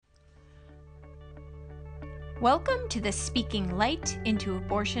Welcome to the Speaking Light into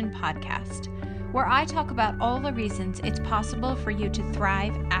Abortion podcast, where I talk about all the reasons it's possible for you to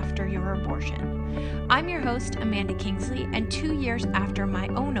thrive after your abortion. I'm your host, Amanda Kingsley, and 2 years after my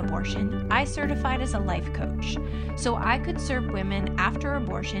own abortion, I certified as a life coach, so I could serve women after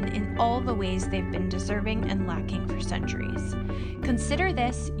abortion in all the ways they've been deserving and lacking for centuries. Consider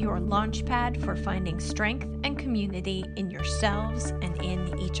this your launchpad for finding strength and community in yourselves and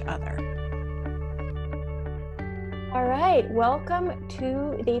in each other. All right, welcome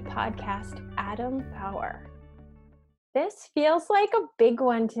to the podcast, Adam Power. This feels like a big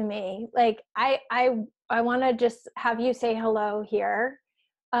one to me. Like I want to just have you say hello here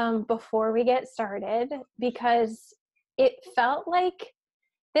before we get started, because it felt like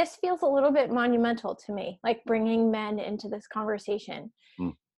this feels a little bit monumental to me, like bringing men into this conversation.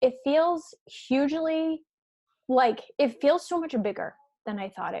 It feels hugely, like it feels so much bigger than I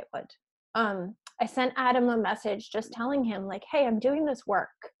thought it would. I sent Adam a message just telling him, like, hey, I'm doing this work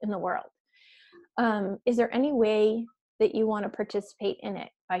in the world. Is there any way that you want to participate in it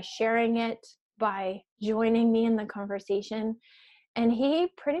by sharing it, by joining me in the conversation? And he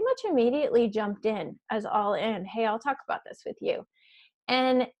pretty much immediately jumped in as all in. Hey, I'll talk about this with you.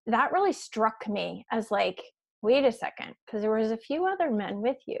 And that really struck me as like, wait a second, because there was a few other men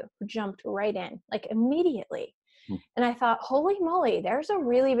with you who jumped right in, like immediately. And I thought, holy moly, there's a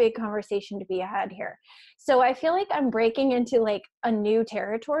really big conversation to be had here. So I feel like I'm breaking into like a new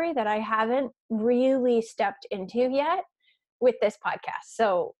territory that I haven't really stepped into yet with this podcast.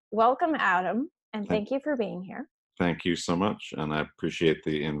 So welcome, Adam, and thank you for being here. Thank you so much. And I appreciate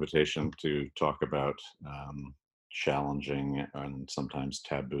the invitation to talk about challenging and sometimes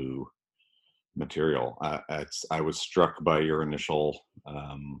taboo material. I was struck by your initial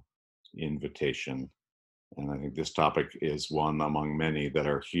invitation. And I think this topic is one among many that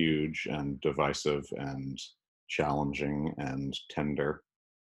are huge and divisive and challenging and tender,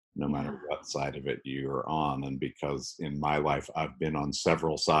 no matter what side of it you're on. And because in my life, I've been on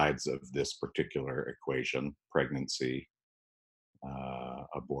several sides of this particular equation: pregnancy,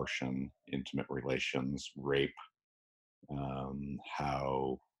 abortion, intimate relations, rape,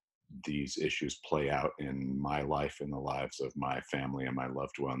 how these issues play out in my life, in the lives of my family and my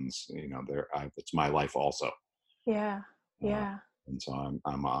loved ones. You know, it's my life also. Yeah. And so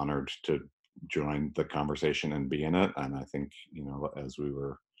I'm honored to join the conversation and be in it. And I think, you know, as we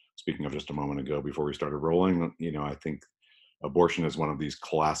were speaking of just a moment ago before we started rolling, you know, I think abortion is one of these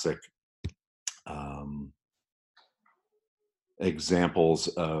classic examples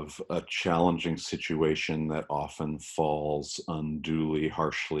of a challenging situation that often falls unduly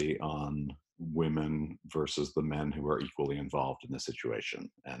harshly on women versus the men who are equally involved in the situation.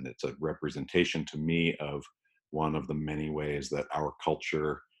 And it's a representation to me of one of the many ways that our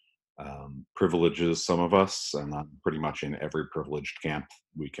culture privileges some of us, and I'm pretty much in every privileged camp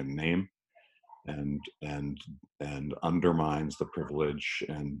we can name, and undermines the privilege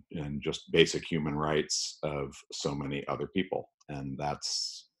and just basic human rights of so many other people. And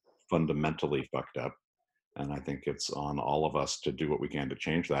that's fundamentally fucked up. And I think it's on all of us to do what we can to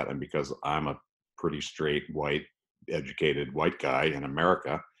change that. And because I'm a pretty straight, white, educated white guy in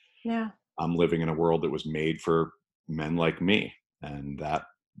America, I'm living in a world that was made for men like me. And that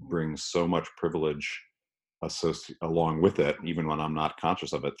brings so much privilege along with it, even when I'm not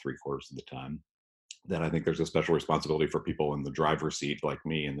conscious of it 3/4 of the time, that I think there's a special responsibility for people in the driver's seat, like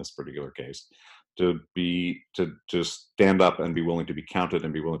me in this particular case, to stand up and be willing to be counted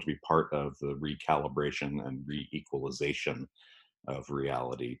and be willing to be part of the recalibration and re-equalization of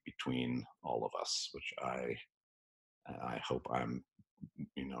reality between all of us, which I hope I'm,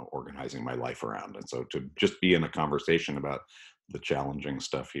 you know, organizing my life around. And so to just be in a conversation about the challenging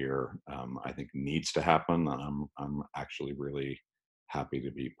stuff here, I think needs to happen. And I'm actually really happy to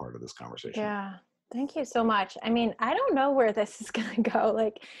be part of this conversation. Yeah. Thank you so much. I mean, I don't know where this is going to go.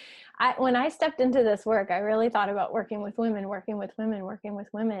 Like, when I stepped into this work, I really thought about working with women.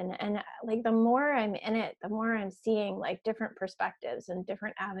 And like, the more I'm in it, the more I'm seeing like different perspectives and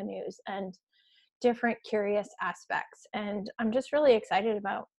different avenues and different curious aspects. And I'm just really excited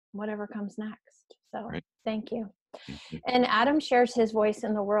about whatever comes next. So Thank you. And Adam shares his voice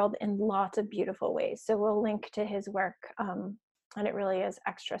in the world in lots of beautiful ways. So we'll link to his work. And it really is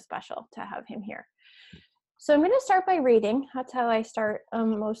extra special to have him here. So I'm going to start by reading. That's how I start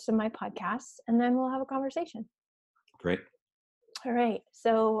most of my podcasts, and then we'll have a conversation. Great. All right.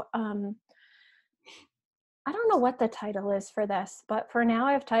 So I don't know what the title is for this, but for now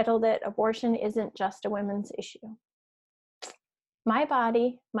I've titled it "Abortion Isn't Just a Women's Issue." My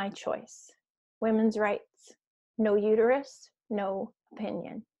body, my choice. Women's rights. No uterus, no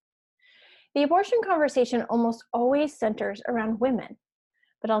opinion. The abortion conversation almost always centers around women,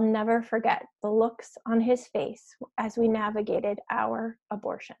 but I'll never forget the looks on his face as we navigated our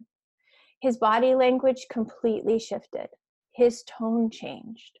abortion. His body language completely shifted. His tone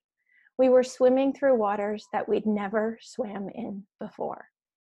changed. We were swimming through waters that we'd never swam in before.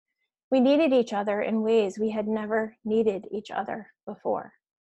 We needed each other in ways we had never needed each other before.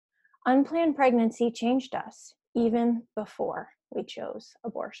 Unplanned pregnancy changed us even before we chose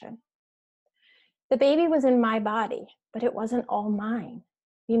abortion. The baby was in my body, but it wasn't all mine.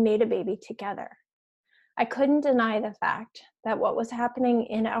 We made a baby together. I couldn't deny the fact that what was happening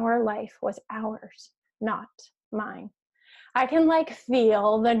in our life was ours, not mine. I can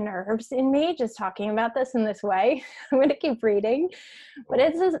feel the nerves in me just talking about this in this way. I'm going to keep reading, but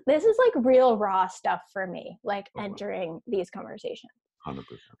this is real raw stuff for me, entering these conversations.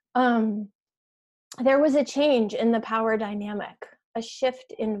 100%. There was a change in the power dynamic, a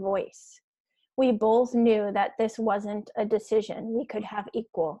shift in voice. We both knew that this wasn't a decision we could have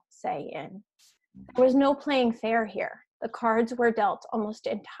equal say in. There was no playing fair here. The cards were dealt almost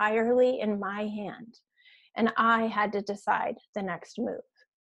entirely in my hand, and I had to decide the next move.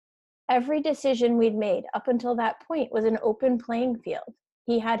 Every decision we'd made up until that point was an open playing field.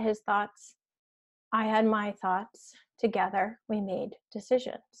 He had his thoughts, I had my thoughts. Together, we made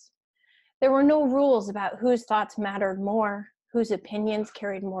decisions. There were no rules about whose thoughts mattered more, whose opinions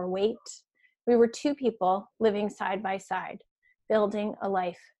carried more weight. We were two people living side by side, building a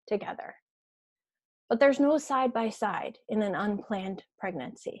life together. But there's no side by side in an unplanned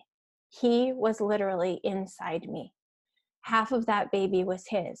pregnancy. He was literally inside me. Half of that baby was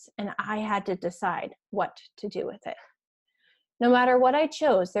his, and I had to decide what to do with it. No matter what I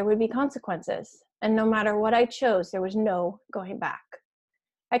chose, there would be consequences, and no matter what I chose, there was no going back.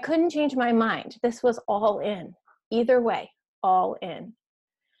 I couldn't change my mind. This was all in. Either way, all in.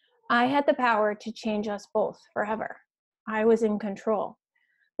 I had the power to change us both forever. I was in control.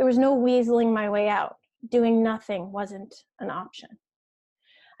 There was no weaseling my way out. Doing nothing wasn't an option.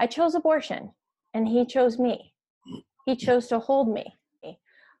 I chose abortion, and he chose me. He chose to hold me,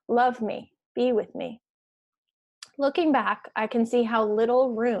 love me, be with me. Looking back, I can see how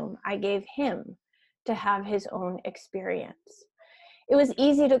little room I gave him to have his own experience. It was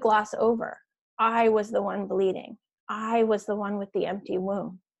easy to gloss over. I was the one bleeding. I was the one with the empty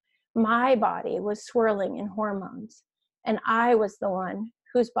womb. My body was swirling in hormones, and I was the one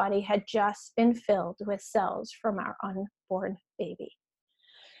whose body had just been filled with cells from our unborn baby.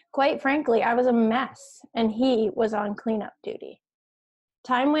 Quite frankly, I was a mess, and he was on cleanup duty.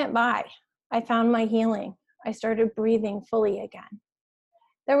 Time went by. I found my healing. I started breathing fully again.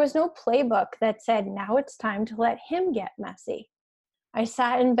 There was no playbook that said, now it's time to let him get messy. I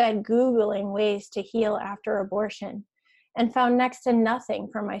sat in bed Googling ways to heal after abortion and found next to nothing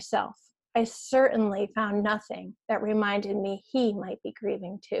for myself. I certainly found nothing that reminded me he might be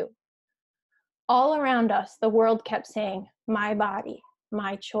grieving too. All around us, the world kept saying, my body,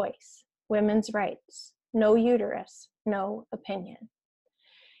 my choice, women's rights, no uterus, no opinion.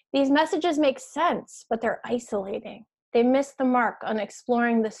 These messages make sense, but they're isolating. They miss the mark on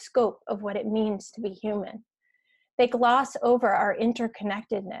exploring the scope of what it means to be human. They gloss over our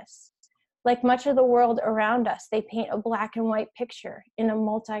interconnectedness. Like much of the world around us, they paint a black and white picture in a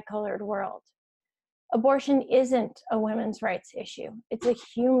multicolored world. Abortion isn't a women's rights issue. It's a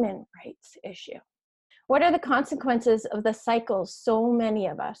human rights issue. What are the consequences of the cycles so many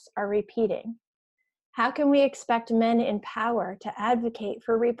of us are repeating? How can we expect men in power to advocate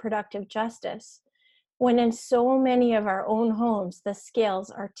for reproductive justice when in so many of our own homes the scales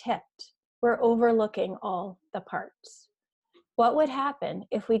are tipped? We're overlooking all the parts. What would happen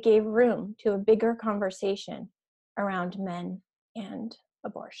if we gave room to a bigger conversation around men and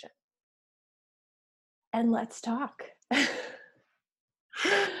abortion? And let's talk.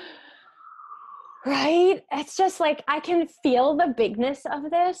 Right? It's just I can feel the bigness of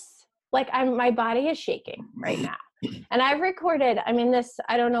this. My body is shaking right now. And I've recorded, I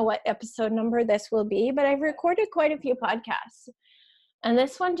don't know what episode number this will be, but I've recorded quite a few podcasts. And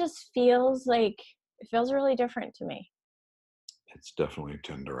this one just feels it feels really different to me. It's definitely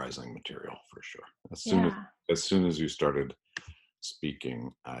tenderizing material for sure. As soon as you started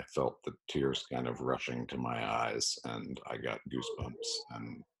speaking, I felt the tears kind of rushing to my eyes, and I got goosebumps,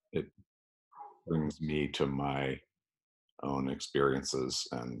 and it brings me to my own experiences,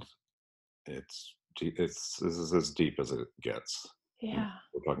 and this is as deep as it gets. Yeah.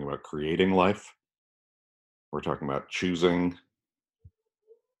 We're talking about creating life. We're talking about choosing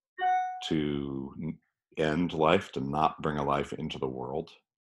to end life, to not bring a life into the world.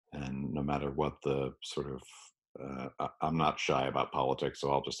 And no matter what the sort of I'm not shy about politics,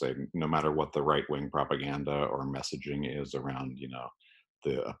 so I'll just say no matter what the right wing propaganda or messaging is around,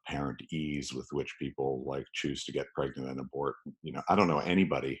 the apparent ease with which people like choose to get pregnant and abort. I don't know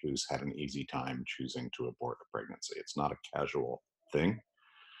anybody who's had an easy time choosing to abort a pregnancy. It's not a casual thing.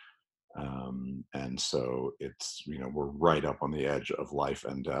 And so it's, we're right up on the edge of life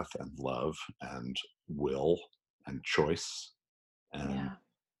and death and love and will and choice. And Yeah.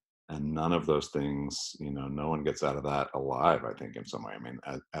 and none of those things, no one gets out of that alive, I think, in some way. I mean,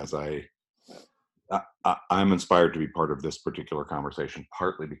 I'm inspired to be part of this particular conversation,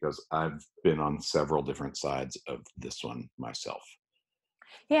 partly because I've been on several different sides of this one myself.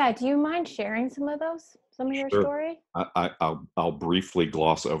 Yeah. Do you mind sharing some of your Sure. story? I'll briefly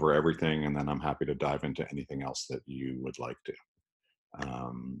gloss over everything, and then I'm happy to dive into anything else that you would like to.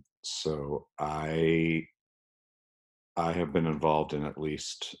 So I have been involved in at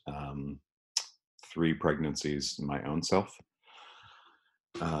least 3 pregnancies my own self.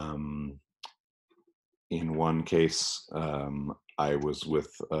 Um, in one case, I was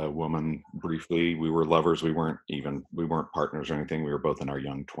with a woman briefly. We were lovers. We weren't partners or anything. We were both in our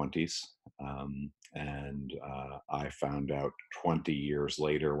young 20s. And I found out 20 years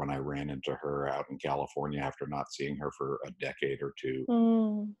later when I ran into her out in California after not seeing her for a decade or two,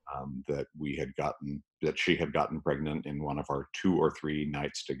 Mm, that she had gotten pregnant in one of our 2 or 3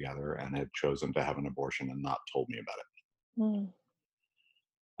 nights together and had chosen to have an abortion and not told me about it. mm,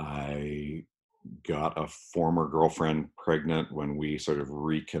 I got a former girlfriend pregnant when we sort of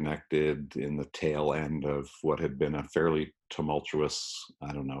reconnected in the tail end of what had been a fairly tumultuous,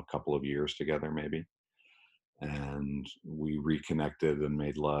 I don't know, couple of years together, maybe. And we reconnected and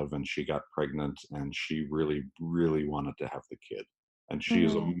made love, and she got pregnant, and she really, really wanted to have the kid. And she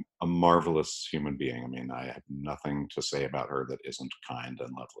is mm, a marvelous human being. I mean, I have nothing to say about her that isn't kind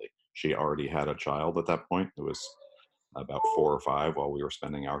and lovely. She already had a child at that point who was about 4 or 5 while we were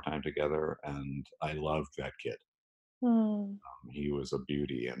spending our time together, and I loved that kid. mm, He was a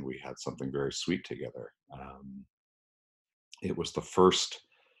beauty, and we had something very sweet together. It was the first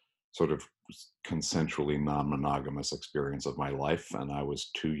sort of consensually non-monogamous experience of my life, and I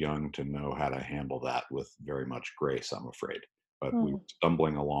was too young to know how to handle that with very much grace, I'm afraid. But we were mm,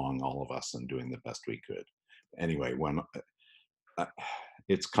 stumbling along, all of us, and doing the best we could. Anyway, when uh,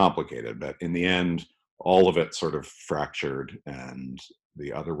 it's complicated, but in the end, all of it sort of fractured, and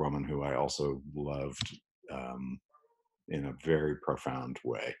the other woman who I also loved um, in a very profound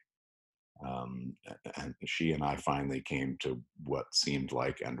way. And she and I finally came to what seemed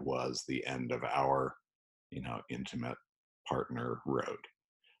like and was the end of our, intimate partner road.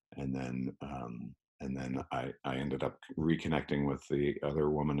 And then, I ended up reconnecting with the other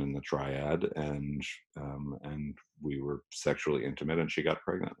woman in the triad, and we were sexually intimate, and she got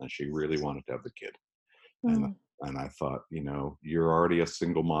pregnant, and she really wanted to have the kid. And mm, and I thought, you're already a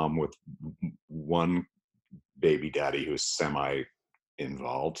single mom with one baby daddy who's semi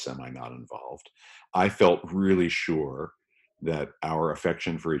involved, semi not involved. I felt really sure that our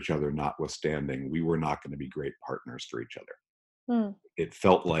affection for each other notwithstanding, we were not going to be great partners for each other. mm, It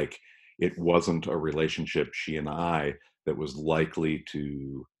felt like it wasn't a relationship, she and I, that was likely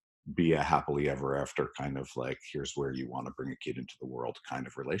to be a happily ever after kind of like, here's where you want to bring a kid into the world kind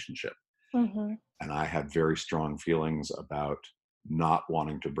of relationship. mhm, And I had very strong feelings about not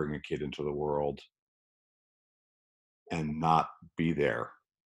wanting to bring a kid into the world and not be there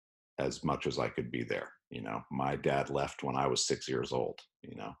as much as I could be there. My dad left when I was 6 years old.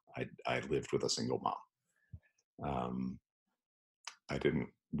 I lived with a single mom. Um, I didn't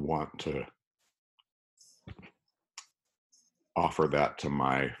want to offer that to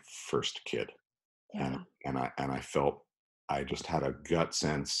my first kid, and yeah. I felt I just had a gut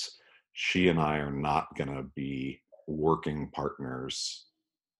sense she and I are not going to be working partners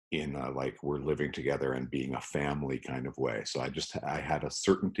in a, like, we're living together and being a family kind of way. So I had a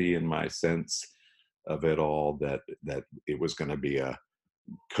certainty in my sense of it all that it was going to be a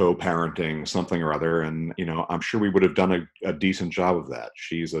co-parenting something or other, and I'm sure we would have done a decent job of that.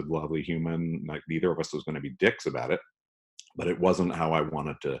 She's a lovely human, like neither of us was going to be dicks about it, but it wasn't how I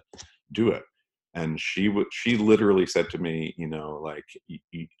wanted to do it. And she literally said to me, like,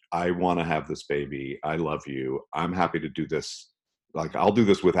 I want to have this baby, I love you, I'm happy to do this, like I'll do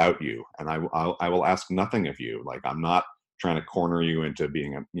this without you, and I will ask nothing of you, like I'm not trying to corner you into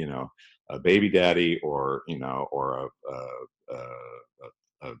being a baby daddy, or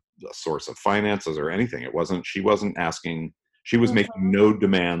a source of finances or anything. She wasn't asking, she was making Mhm, no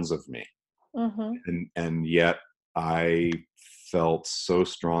demands of me. mhm, And yet I felt so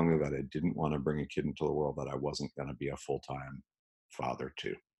strongly that I didn't want to bring a kid into the world that I wasn't going to be a full-time father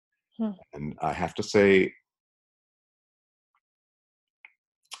to. mm, And I have to say,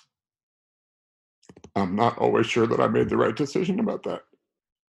 I'm not always sure that I made the right decision about that.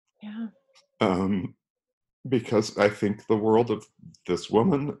 Yeah. Um, because I think the world of this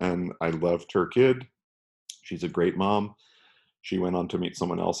woman, and I loved her kid. She's a great mom. She went on to meet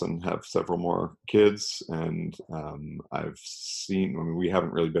someone else and have several more kids. And I've seen, I mean, we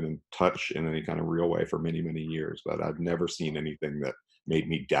haven't really been in touch in any kind of real way for many, many years, but I've never seen anything that made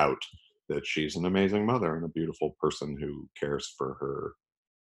me doubt that she's an amazing mother and a beautiful person who cares for her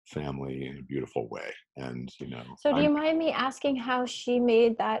family in a beautiful way. And, So do I'm, you mind me asking how she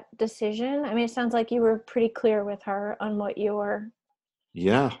made that decision? I mean, it sounds like you were pretty clear with her on what you were.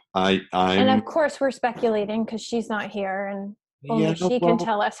 yeah, And I'm, of course, we're speculating because she's not here and only yeah, she can well,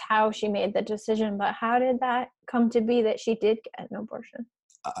 tell us how she made the decision. But how did that come to be that she did get an abortion?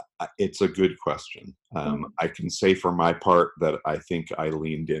 it's a good question. Mm-hmm. I can say for my part that I think I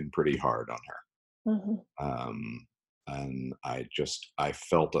leaned in pretty hard on her. Mm-hmm. And I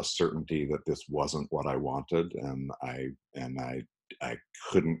felt a certainty that this wasn't what I wanted, and I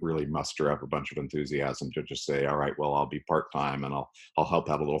couldn't really muster up a bunch of enthusiasm to just say, all right, well, I'll be part-time and I'll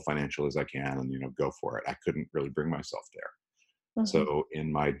help out a little financially as I can, and go for it. I couldn't really bring myself there. Mm-hmm. So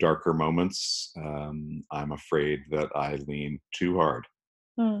in my darker moments, I'm afraid that I leaned too hard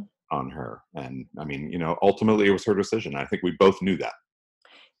Mm. on her. And I mean, ultimately it was her decision. I think we both knew that.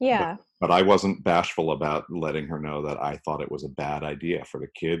 But Yeah. but I wasn't bashful about letting her know that I thought it was a bad idea for the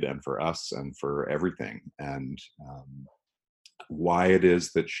kid and for us and for everything. And why it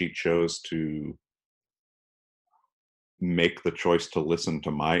is that she chose to make the choice to listen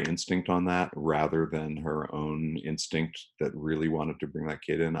to my instinct on that rather than her own instinct that really wanted to bring that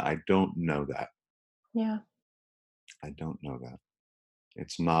kid in, I don't know that. Yeah. I don't know that.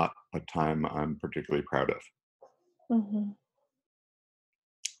 It's not a time I'm particularly proud of. Mm-hmm.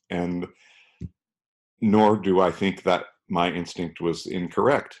 And nor do I think that my instinct was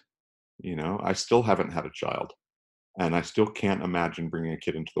incorrect. I still haven't had a child. And I still can't imagine bringing a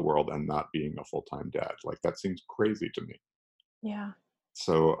kid into the world and not being a full-time dad. Like, that seems crazy to me. Yeah.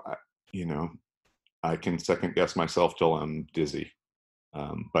 So, you know, I can second guess myself till I'm dizzy.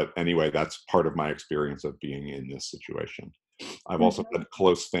 But anyway, that's part of my experience of being in this situation. I've also Mm-hmm. had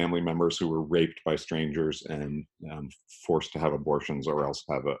close family members who were raped by strangers and forced to have abortions or else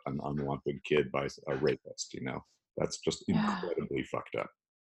have an unwanted kid by a rapist. That's just Yeah. incredibly fucked up.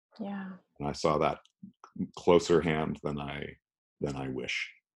 Yeah. And I saw that closer hand than I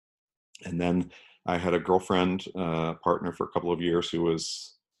wish. And then I had a girlfriend, partner for a couple of years who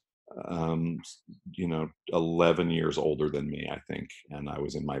was, um, 11 years older than me, I think, and I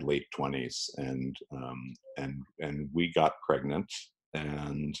was in my late 20s, and we got pregnant,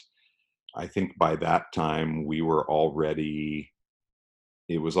 and I think by that time it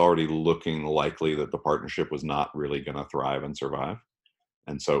was already looking likely that the partnership was not really going to thrive and survive,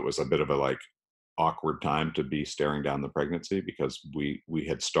 and so it was a bit of a like awkward time to be staring down the pregnancy because we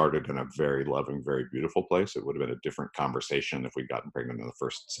had started in a very loving, very beautiful place. It would have been a different conversation if we'd gotten pregnant in the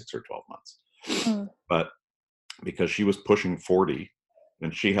first 6 or 12 months. Mm. But because she was pushing 40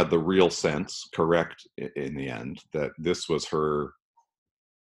 and she had the real sense, correct, in the end, that this was her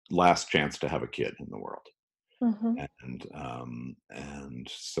last chance to have a kid in the world. Mm-hmm. And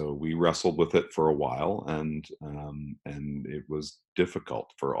so we wrestled with it for a while, and it was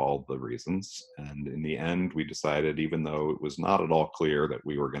difficult for all the reasons. And in the end, we decided, even though it was not at all clear that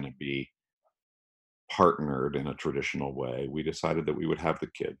we were going to be partnered in a traditional way, we decided that we would have the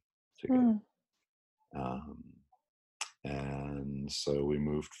kid together. Mm. Um, and so we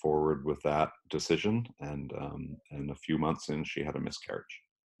moved forward with that decision. And a few months in, she had a miscarriage,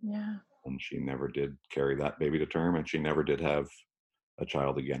 Yeah. and she never did carry that baby to term, and she never did have a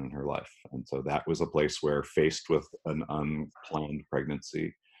child again in her life. And so that was a place where, faced with an unplanned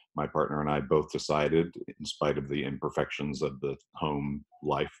pregnancy, my partner and I both decided, in spite of the imperfections of the home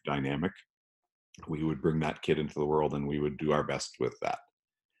life dynamic, we would bring that kid into the world and we would do our best with that.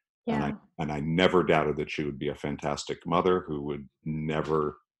 And I Yeah. and I never doubted that she would be a fantastic mother who would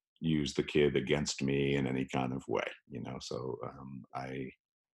never use the kid against me in any kind of way. So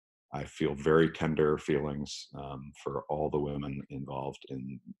I feel very tender feelings for all the women involved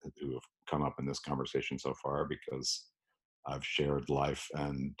who have come up in this conversation so far, because I've shared life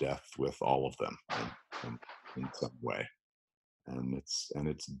and death with all of them in, in some way, and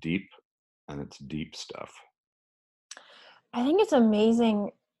it's deep, and it's deep stuff. I think it's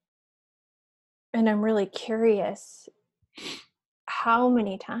amazing, and I'm really curious how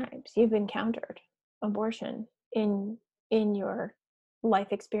many times you've encountered abortion in your life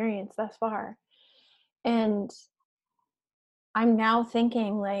experience thus far. And I'm now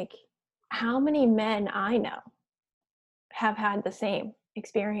thinking, like, how many men I know have had the same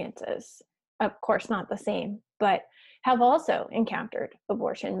experiences. of course not the same, but have also encountered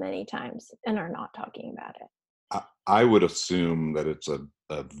abortion many times and are not talking about it. I would assume that it's a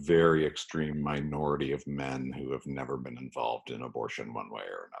very extreme minority of men who have never been involved in abortion one way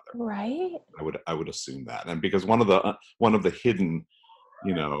or another. Right? I would assume that, and because one of the hidden,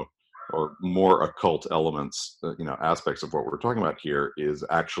 you know, or more occult elements, aspects of what we're talking about here is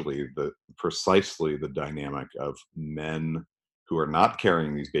actually precisely the dynamic of men who are not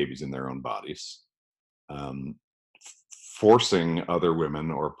carrying these babies in their own bodies, um, forcing other women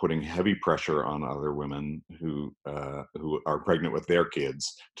or putting heavy pressure on other women who are pregnant with their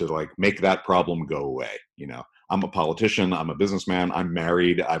kids to like make that problem go away. I'm a politician, I'm a businessman, I'm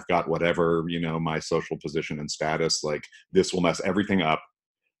married, I've got whatever, my social position and status, like this will mess everything up.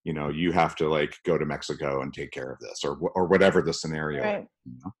 You have to like go to Mexico and take care of this, or whatever the scenario is. Right.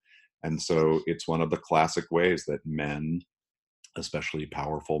 And so it's one of the classic ways that men, especially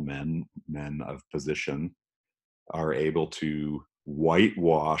powerful men of position, are able to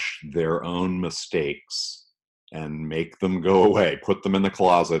whitewash their own mistakes and make them go away, put them in the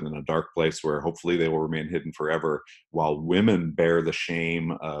closet in a dark place where hopefully they will remain hidden forever, while women bear the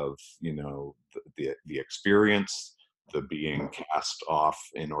shame of, the experience, the being cast off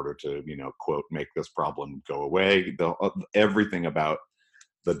in order to, quote, make this problem go away, everything about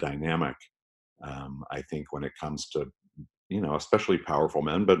the dynamic. I think when it comes to, especially powerful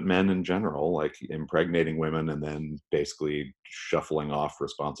men, but men in general, like impregnating women and then basically shuffling off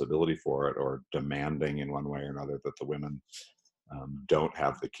responsibility for it, or demanding in one way or another that the women don't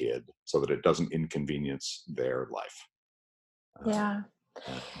have the kid so that it doesn't inconvenience their life. Yeah.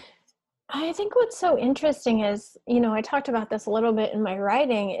 Uh, I think what's so interesting is, I talked about this a little bit in my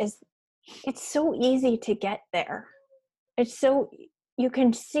writing, is it's so easy to get there. You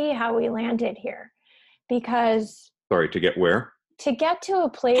can see how we landed here, because Sorry, to get where? to get to a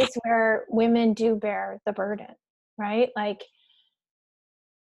place where women do bear the burden, right? Like,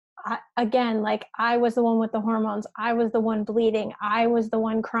 I was the one with the hormones. I was the one bleeding. I was the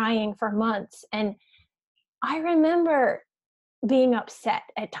one crying for months. And I remember being upset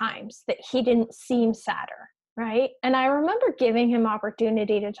at times that he didn't seem sadder, right? And I remember giving him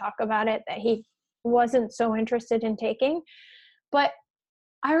opportunity to talk about it that he wasn't so interested in taking. But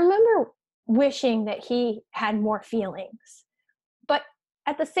I remember wishing that he had more feelings. But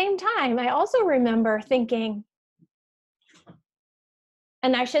at the same time, I also remember thinking,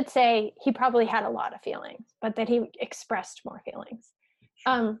 and I should say he probably had a lot of feelings, but that he expressed more feelings.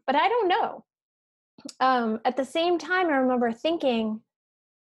 But I don't know. At the same time, I remember thinking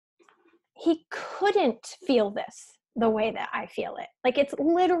he couldn't feel this the way that I feel it. Like, it's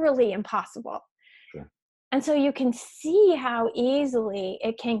literally impossible. Sure. And so you can see how easily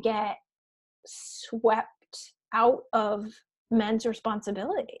it can get swept out of men's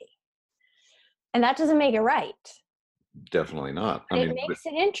responsibility. And that doesn't make it right. Definitely not. But it makes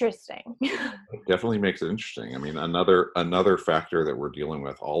it interesting. It definitely makes it interesting. I mean, another factor that we're dealing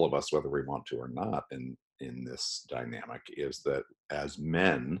with, all of us, whether we want to or not, in this dynamic, is that as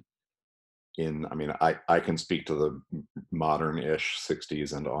men, I can speak to the modern-ish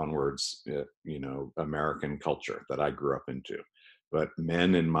 60s and onwards, American culture that I grew up into. But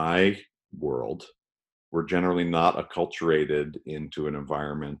men in my world were generally not acculturated into an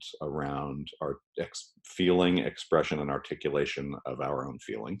environment around our feeling, expression, and articulation of our own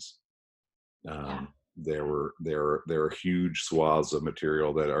feelings. Yeah. There are huge swaths of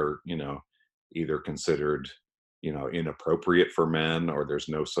material that are, either considered, inappropriate for men, or there's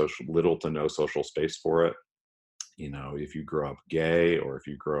little to no social space for it. If you grow up gay, or if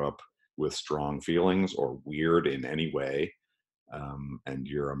you grow up with strong feelings or weird in any way, and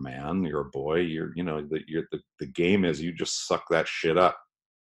you're a man, you're a boy, the game is you just suck that shit up.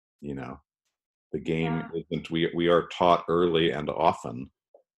 The game Yeah. isn't, we are taught early and often,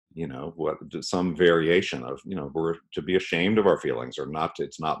 what some variation of, we're to be ashamed of our feelings, or not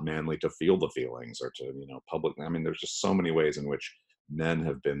it's not manly to feel the feelings, or to, publicly. I mean, there's just so many ways in which men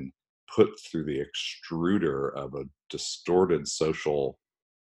have been put through the extruder of a distorted social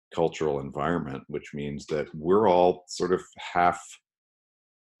cultural environment, which means that we're all sort of half,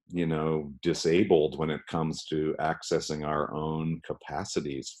 disabled when it comes to accessing our own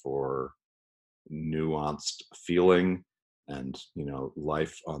capacities for nuanced feeling, and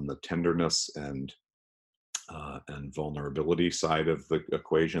life on the tenderness and vulnerability side of the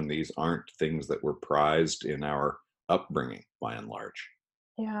equation. These aren't things that were prized in our upbringing, by and large.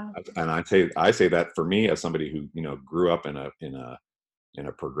 Yeah. And I say that for me, as somebody who grew up in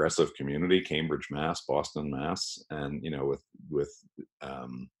a progressive community, Cambridge, Mass, Boston, Mass, and with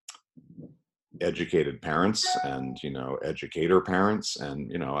um, educated parents and, educator parents.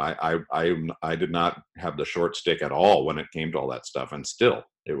 And, I did not have the short stick at all when it came to all that stuff. And still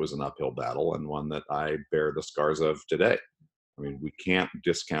it was an uphill battle, and one that I bear the scars of today. I mean, we can't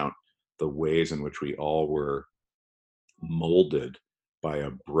discount the ways in which we all were molded by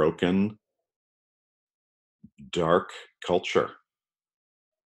a broken, dark culture,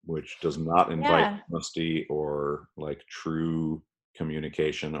 which does not invite Yeah. honesty or like true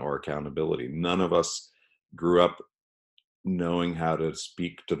communication or accountability. None of us grew up knowing how to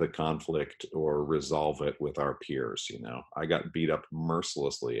speak to the conflict or resolve it with our peers. I got beat up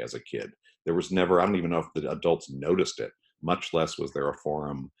mercilessly as a kid. There was never, I don't even know if the adults noticed it, much less was there a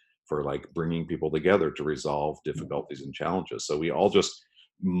forum for like bringing people together to resolve difficulties and challenges. So we all just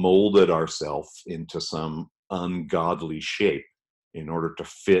molded ourselves into some ungodly shape in order to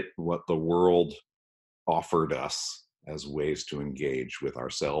fit what the world offered us as ways to engage with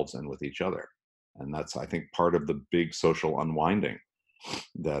ourselves and with each other. And that's, I think, part of the big social unwinding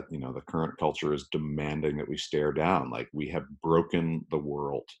that, the current culture is demanding that we stare down. Like, we have broken the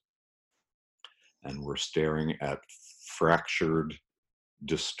world, and we're staring at fractured,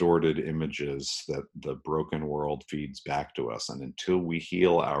 distorted images that the broken world feeds back to us. And until we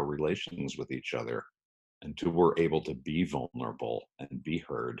heal our relations with each other, until we're able to be vulnerable and be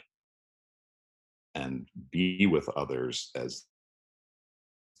heard and be with others as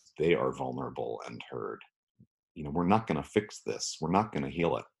they are vulnerable and heard, we're not going to fix this. We're not going to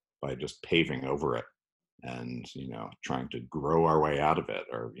heal it by just paving over it and, trying to grow our way out of it,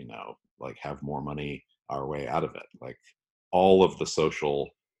 or, like have more money our way out of it. Like, all of the social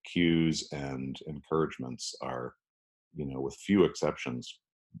cues and encouragements are, with few exceptions,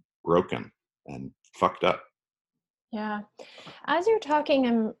 broken and fucked up. Yeah. As you're talking,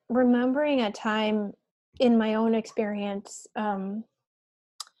 I'm remembering a time in my own experience.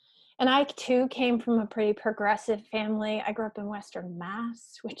 And I too came from a pretty progressive family. I grew up in Western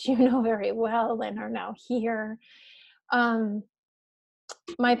Mass, which you know very well and are now here. Um,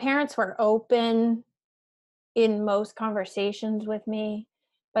 my parents were open in most conversations with me.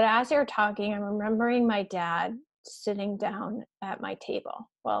 But as you're talking, I'm remembering my dad sitting down at my table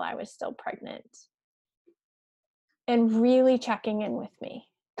while I was still pregnant and really checking in with me.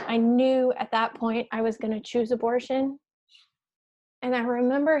 I knew at that point I was going to choose abortion. And I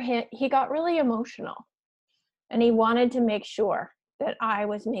remember he got really emotional, and he wanted to make sure that I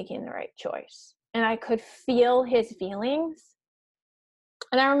was making the right choice. And I could feel his feelings.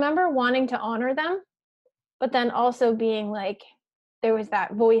 And I remember wanting to honor them, but then also being like, there was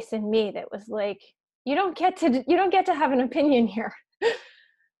that voice in me that was like, you don't get to have an opinion here.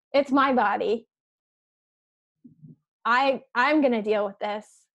 It's my body. I'm going to deal with this.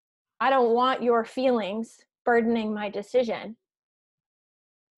 I don't want your feelings burdening my decision.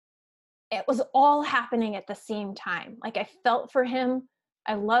 It was all happening at the same time. Like, I felt for him.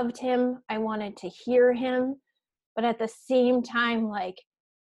 I loved him. I wanted to hear him. But at the same time, like,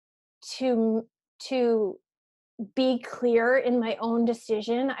 to be clear in my own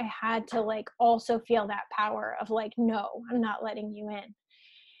decision, I had to like also feel that power of like, no, I'm not letting you in.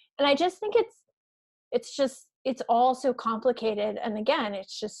 And I just think it's all so complicated. And again,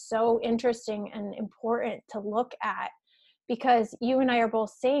 it's just so interesting and important to look at, because you and I are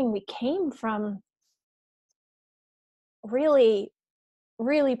both saying we came from really,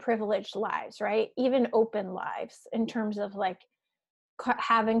 really privileged lives, right? Even open lives in terms of like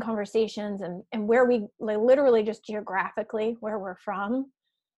having conversations and where we like, literally just geographically where we're from.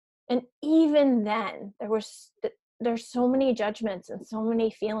 And even then there's so many judgments and so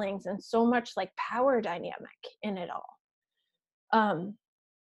many feelings and so much like power dynamic in it all.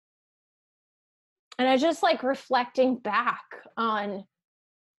 And I just like reflecting back on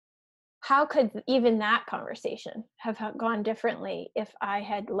how could even that conversation have gone differently if I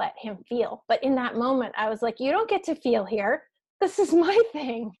had let him feel. But in that moment, I was like, you don't get to feel here. This is my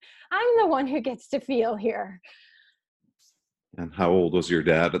thing. I'm the one who gets to feel here. And how old was your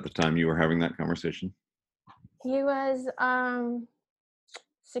dad at the time you were having that conversation? He was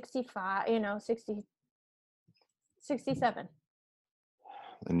 65, 67.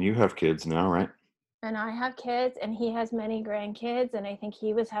 And you have kids now, right? And I have kids, and he has many grandkids, and I think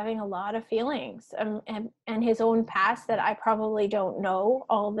he was having a lot of feelings, and his own past that I probably don't know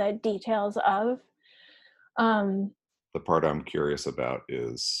all the details of. The part I'm curious about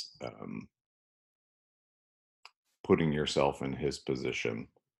is putting yourself in his position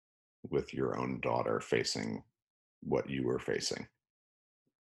with your own daughter facing what you were facing.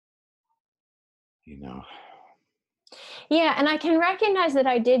 You know, Yeah, and I can recognize that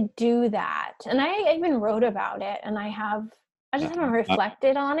I did do that, and I even wrote about it, and I have I just haven't I,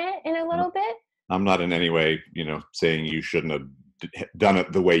 reflected on it in a little bit. I'm not in any way, saying you shouldn't have done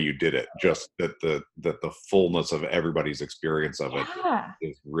it the way you did it. Just that the fullness of everybody's experience of it Yeah.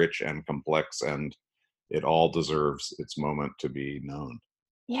 is rich and complex, and it all deserves its moment to be known.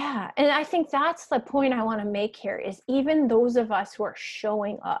 Yeah. And I think that's the point I want to make here is even those of us who are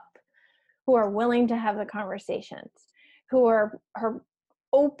showing up, who are willing to have the conversations, who are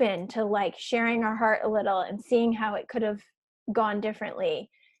open to like sharing our heart a little and seeing how it could have gone differently.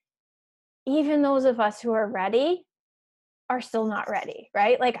 Even those of us who are ready are still not ready,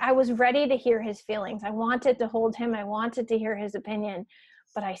 right? Like I was ready to hear his feelings. I wanted to hold him. I wanted to hear his opinion,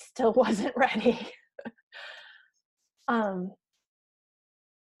 but I still wasn't ready. um,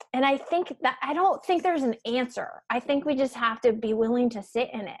 and I think that I don't think there's an answer. I think we just have to be willing to sit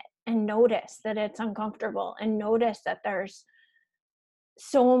in it and notice that it's uncomfortable and notice that there's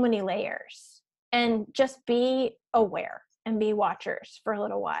so many layers and just be aware and be watchers for a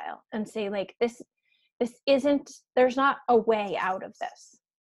little while and say like this isn't, there's not a way out of this.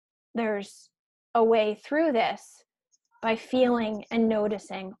 There's a way through this by feeling and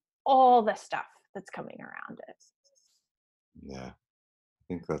noticing all the stuff that's coming around it. Yeah, I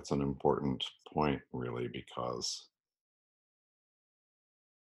think that's an important point, really, because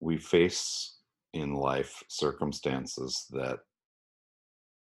we face in life circumstances that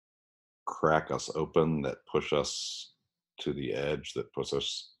crack us open, that push us to the edge, that push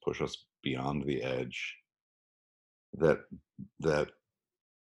us beyond the edge, that that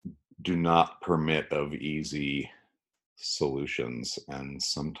do not permit of easy solutions. And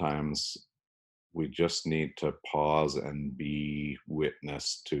sometimes we just need to pause and be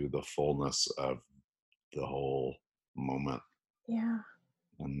witness to the fullness of the whole moment. Yeah.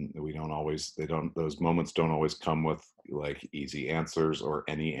 And those moments don't always come with like easy answers or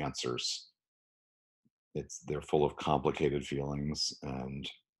any answers. They're full of complicated feelings and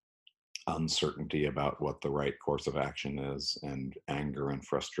uncertainty about what the right course of action is, and anger and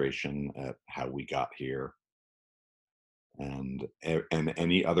frustration at how we got here, and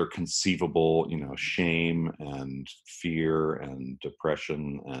any other conceivable, shame and fear and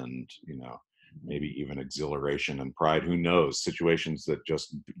depression, and maybe even exhilaration and pride. Who knows? Situations that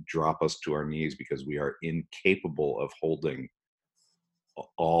just drop us to our knees because we are incapable of holding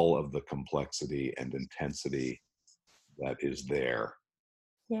all of the complexity and intensity that is there.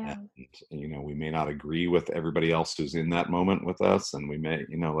 Yeah. And we may not agree with everybody else who's in that moment with us, and we may,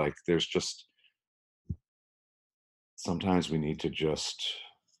 like, there's just sometimes we need to just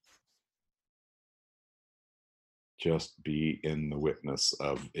be in the witness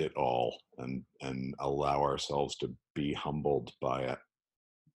of it all, and allow ourselves to be humbled by it,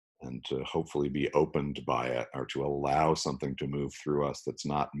 and to hopefully be opened by it, or to allow something to move through us that's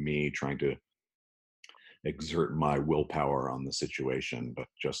not me trying to exert my willpower on the situation, but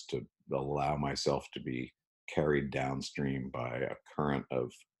just to allow myself to be carried downstream by a current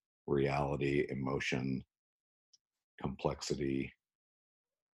of reality, emotion, complexity,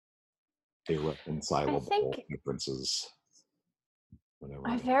 I irreconcilable think differences, whatever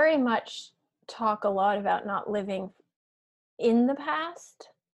I it is. very much talk a lot about not living in the past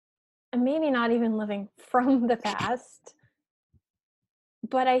and maybe not even living from the past.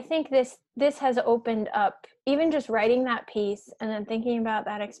 But I think this has opened up, even just writing that piece and then thinking about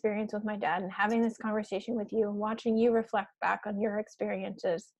that experience with my dad and having this conversation with you and watching you reflect back on your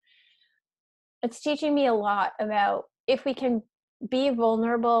experiences. It's teaching me a lot about if we can be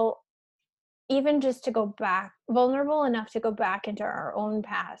vulnerable, even just to go back, vulnerable enough to go back into our own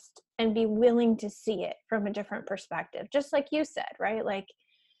past and be willing to see it from a different perspective. Just like you said, right? Like,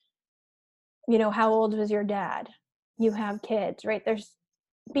 how old was your dad? You have kids, right? There's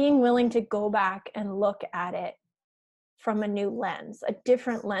being willing to go back and look at it from a new lens, a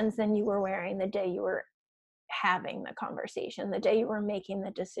different lens than you were wearing the day you were having the conversation, the day you were making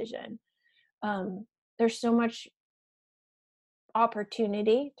the decision. There's so much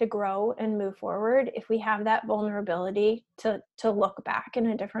opportunity to grow and move forward if we have that vulnerability to look back in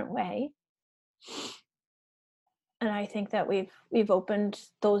a different way. And I think that we've opened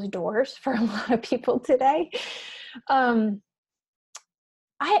those doors for a lot of people today. I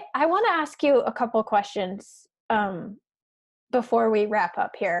want to ask you a couple of questions before we wrap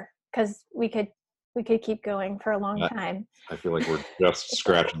up here, because we could keep going for a long time. I feel like we're just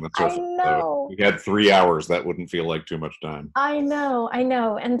scratching the I surface. So know. if we had 3 hours, that wouldn't feel like too much time. I know.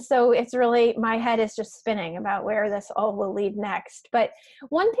 And so it's really, my head is just spinning about where this all will lead next. But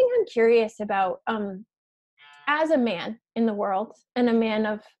one thing I'm curious about, as a man in the world and a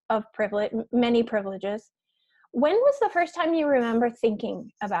man of privilege, many privileges, when was the first time you remember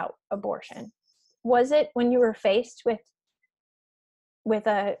thinking about abortion? Was it when you were faced with with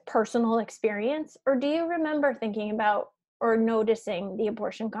a personal experience, or do you remember thinking about or noticing the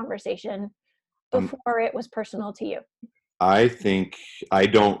abortion conversation Um, before it was personal to you? I think I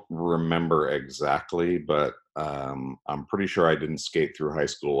don't remember exactly, but I'm pretty sure I didn't skate through high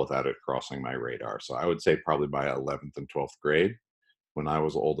school without it crossing my radar. So I would say probably by 11th and 12th grade, when I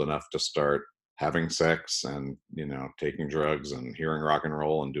was old enough to start having sex and, taking drugs and hearing rock and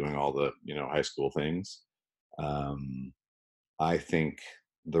roll and doing all the, high school things. Um, I think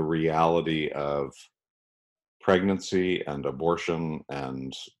the reality of pregnancy and abortion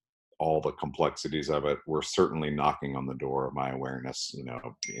and all the complexities of it were certainly knocking on the door of my awareness,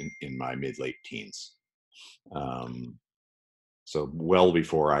 in my mid late teens. Um, so well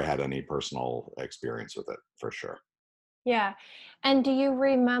before I had any personal experience with it, for sure. Yeah. And do you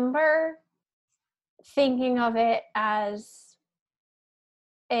remember thinking of it as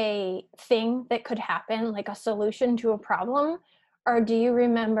a thing that could happen, like a solution to a problem? Or do you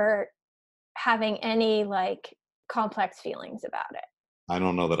remember having any like complex feelings about I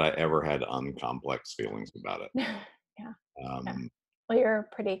don't know that I ever had uncomplex feelings about it. it? Yeah. Yeah. Um, Well, you're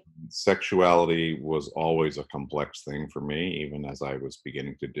pretty. Sexuality was always a complex thing for me, even as I was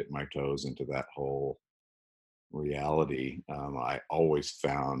beginning to dip my toes into that whole reality. I always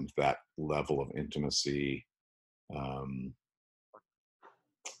found that level of intimacy um,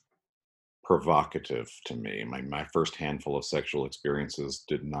 provocative to me. My first handful of sexual experiences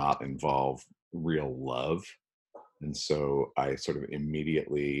did not involve real love. And so I sort of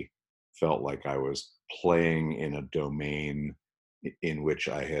immediately felt like I was playing in a domain in which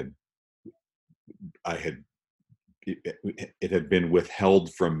I had it had been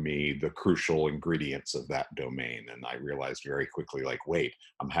withheld from me the crucial ingredients of that domain. And I realized very quickly, like, wait,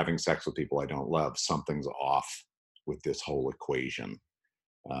 I'm having sex with people I don't love. Something's off with this whole equation.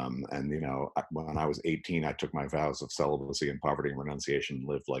 And when I was 18, I took my vows of celibacy and poverty and renunciation,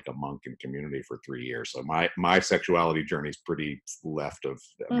 lived like a monk in community for 3 years. So my sexuality journey is pretty left of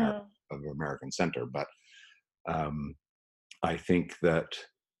Mm. American center. But um, I think that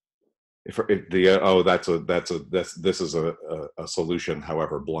if the this is a solution,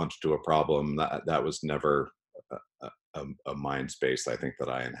 however blunt, to a problem, that was never a mind space I think that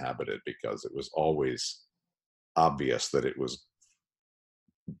I inhabited, because it was always obvious that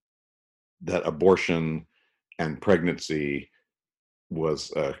abortion and pregnancy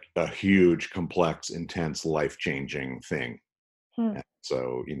was a huge, complex, intense, life-changing thing. Hmm. And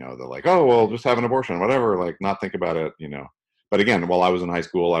so, they're like, oh, well, just have an abortion, whatever, like, not think about it. But again, while I was in high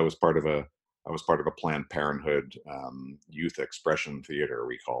school, I was part of a Planned Parenthood youth expression theater,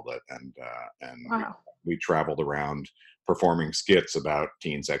 we called it, and we Wow. we traveled around performing skits about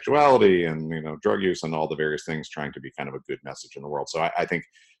teen sexuality and drug use and all the various things, trying to be kind of a good message in the world. So I think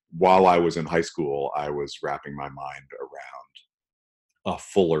while I was in high school, I was wrapping my mind around a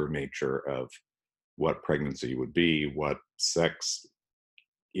fuller nature of what pregnancy would be, what sex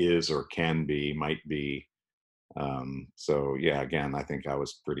is or can be, might be. So yeah, again, I think I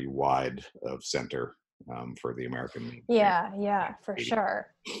was pretty wide of center for the American mainstream. Yeah, yeah, for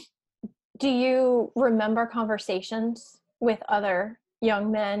sure. Do you remember conversations with other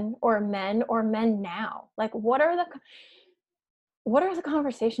young men or men now? Like what are the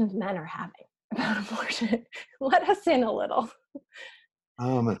conversations men are having about abortion? Let us in a little.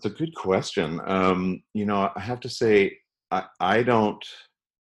 It's a good question. I have to say, I don't.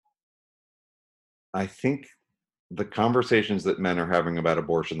 I think the conversations that men are having about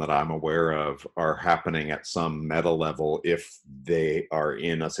abortion that I'm aware of are happening at some meta level if they are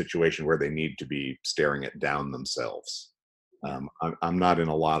in a situation where they need to be staring it down themselves. Yeah. I'm not in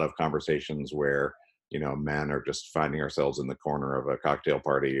a lot of conversations where men are just finding ourselves in the corner of a cocktail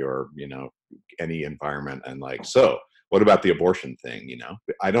party or any environment and like, so what about the abortion thing?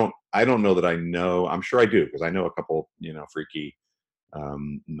 I don't know that I know. I'm sure I do, because I know a couple freaky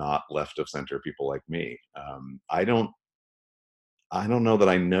not left of center people like me. I don't know that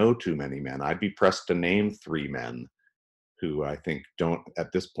I know too many men. I'd be pressed to name 3 men who I think don't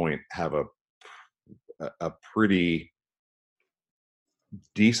at this point have a pretty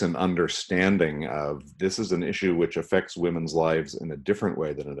decent understanding of this is an issue which affects women's lives in a different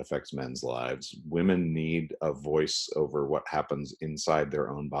way than it affects men's lives. Women need a voice over what happens inside their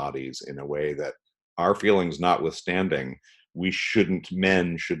own bodies in a way that, our feelings notwithstanding,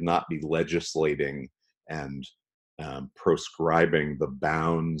 men should not be legislating and proscribing the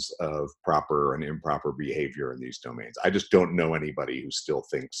bounds of proper and improper behavior in these domains. I just don't know anybody who still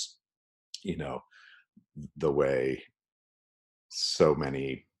thinks, you know, the way so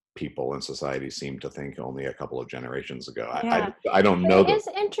many people in society seem to think only a couple of generations ago. I, Yeah. I, I don't But know it that. is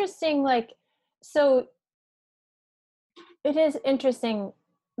interesting, like, so It is interesting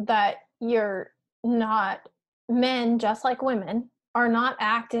that you're not men, just like women, are not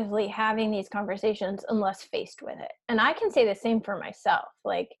actively having these conversations unless faced with it. And I can say the same for myself.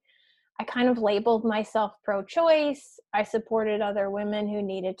 Like, I kind of labeled myself pro choice. I supported other women who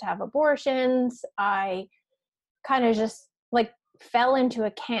needed to have abortions. I kind of just like fell into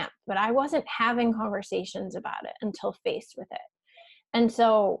a camp, but I wasn't having conversations about it until faced with it. And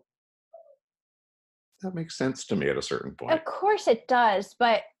so, That makes sense to me at a certain point. of course it does,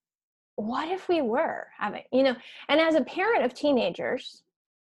 but what if we were having, and as a parent of teenagers,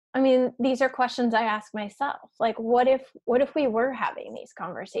 I mean, these are questions I ask myself. Like, what if we were having these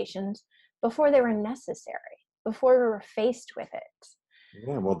conversations before they were necessary, before we were faced with it?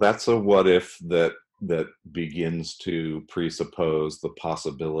 Yeah, well, that's a what if that begins to presuppose the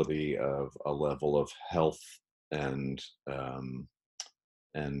possibility of a level of health and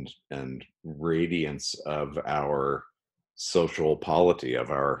and radiance of our social polity, of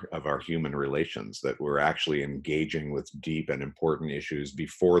our human relations, that we're actually engaging with deep and important issues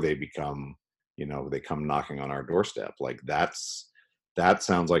before they become, they come knocking on our doorstep. Like, that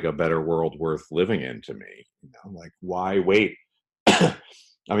sounds like a better world worth living in to me. Like, why wait?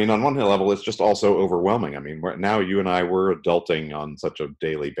 I mean, on one level, it's just also overwhelming. I mean, now you and I, we're adulting on such a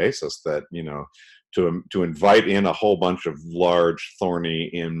daily basis that, to invite in a whole bunch of large,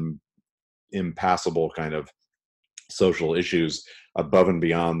 thorny, impassable kind of social issues above and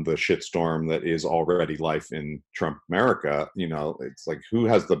beyond the shitstorm that is already life in Trump America, it's like, who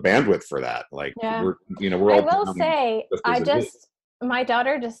has the bandwidth for that? Like, Yeah. we're I all will drowning say, just as it is. my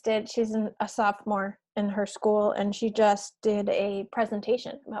daughter just did, she's a sophomore in her school, and she just did a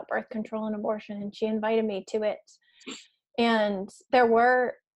presentation about birth control and abortion, and she invited me to it. And there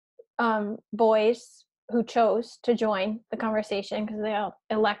were boys who chose to join the conversation because they all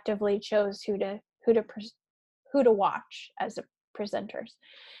electively chose who to watch as presenters.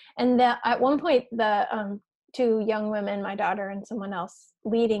 And at one point, the two young women, my daughter and someone else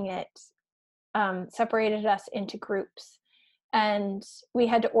leading it, separated us into groups, and we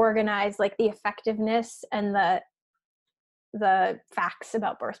had to organize like the effectiveness and the facts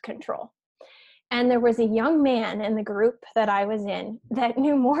about birth control. And there was a young man in the group that I was in that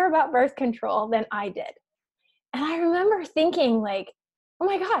knew more about birth control than I did. And I remember thinking, like, oh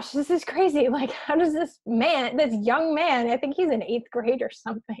my gosh, this is crazy. Like, how does this young man, I think he's in 8th grade or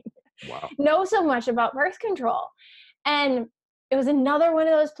something, Wow. know so much about birth control? And it was another one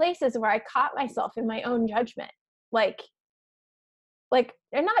of those places where I caught myself in my own judgment. Like,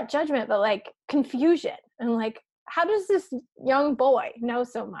 and not judgment, but like confusion. And like, how does this young boy know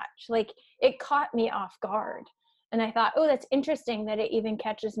so much? Like, it caught me off guard. And I thought, oh, that's interesting that it even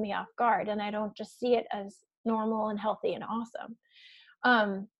catches me off guard. And I don't just see it as normal and healthy and awesome.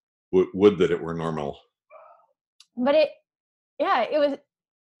 Would that it were normal. But it was,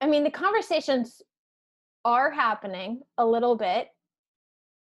 I mean, the conversations are happening a little bit,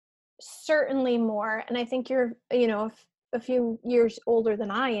 certainly more. And I think you're, a few years older than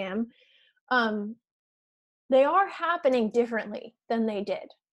I am. They are happening differently than they did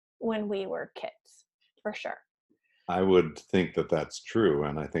when we were kids, for sure. I would think that that's true.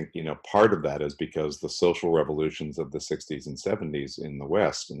 And I think, part of that is because the social revolutions of the 60s and 70s in the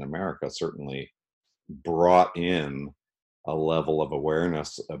West, in America, certainly brought in a level of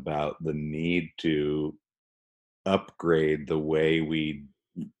awareness about the need to upgrade the way we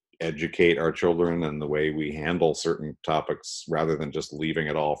educate our children and the way we handle certain topics, rather than just leaving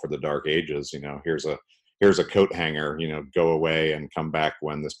it all for the dark ages. Here's a coat hanger, go away and come back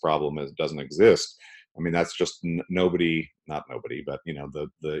when this problem doesn't exist. I mean, that's just not nobody, but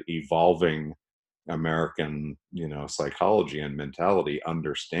the evolving American, psychology and mentality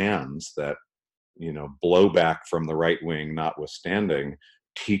understands that, blowback from the right wing notwithstanding,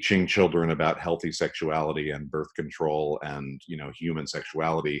 teaching children about healthy sexuality and birth control and, human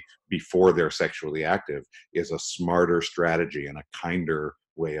sexuality before they're sexually active is a smarter strategy and a kinder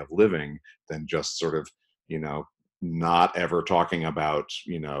way of living than just sort of, not ever talking about,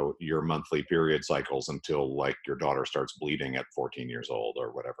 your monthly period cycles until like your daughter starts bleeding at 14 years old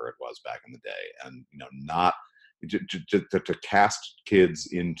or whatever it was back in the day. And, not to cast kids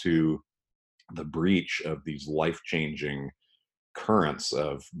into the breach of these life-changing currents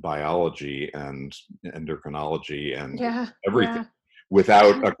of biology and endocrinology and Yeah. everything Yeah.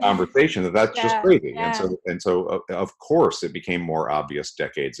 without a conversation, that's just Yeah. crazy. Yeah. And so of course it became more obvious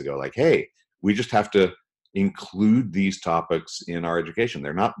decades ago, like, hey, we just have to include these topics in our education.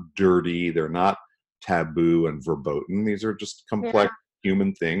 They're not dirty, they're not taboo and verboten. These are just Yeah. complex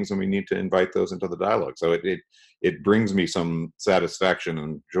human things, and we need to invite those into the dialogue. So it brings me some satisfaction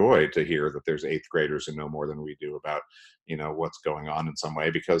and joy to hear that there's 8th graders who know more than we do about what's going on in some way,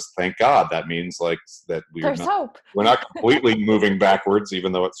 because thank God that means like that There's hope. we're not completely moving backwards,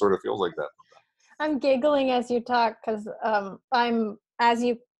 even though it sort of feels like that. I'm giggling as you talk because I'm, as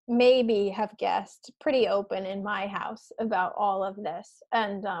you maybe have guessed, pretty open in my house about all of this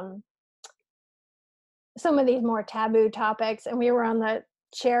and some of these more taboo topics. And we were on the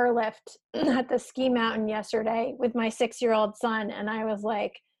chairlift at the ski mountain yesterday with my 6-year-old son, and I was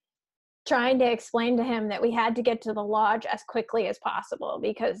like trying to explain to him that we had to get to the lodge as quickly as possible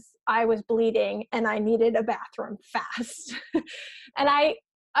because I was bleeding and I needed a bathroom fast. And I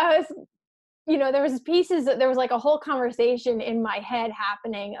was, there was like a whole conversation in my head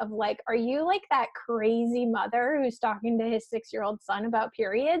happening of like, are you like that crazy mother who's talking to his 6-year-old son about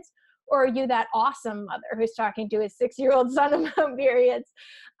periods? Or are you that awesome mother who's talking to his 6-year-old son about periods?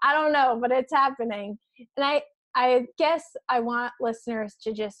 I don't know, but it's happening. And I guess I want listeners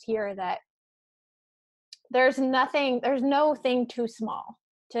to just hear that there's no thing too small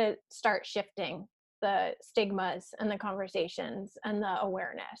to start shifting the stigmas and the conversations and the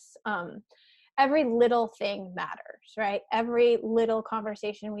awareness. Every little thing matters, right? Every little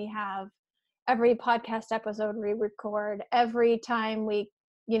conversation we have, every podcast episode we record, every time we,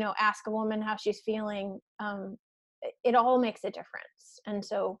 ask a woman how she's feeling, it all makes a difference. And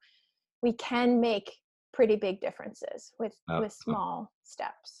so we can make pretty big differences with small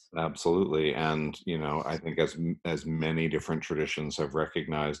steps. Absolutely. And, I think as many different traditions have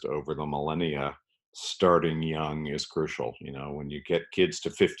recognized over the millennia, starting young is crucial. When you get kids to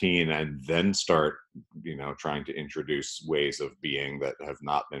 15 and then start, trying to introduce ways of being that have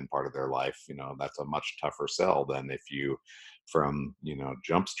not been part of their life, that's a much tougher sell than if you from,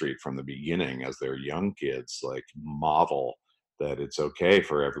 Jump Street from the beginning as they're young kids, like model that it's okay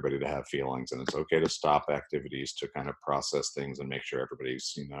for everybody to have feelings, and it's okay to stop activities to kind of process things and make sure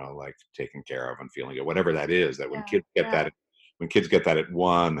everybody's, like taken care of and feeling it, whatever that is. That when kids get that, when kids get that at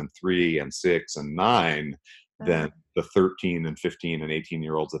 1 and 3 and 6 and 9, then the 13 and 15 and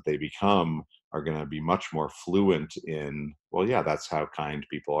 18-year-olds that they become are going to be much more fluent in, well, yeah, that's how kind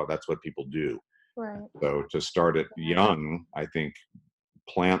people are. That's what people do. Right. So to start it young, I think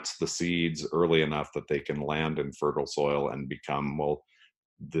plants the seeds early enough that they can land in fertile soil and become, well,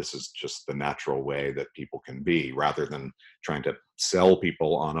 this is just the natural way that people can be, rather than trying to sell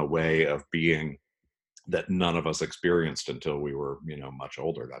people on a way of being that none of us experienced until we were, much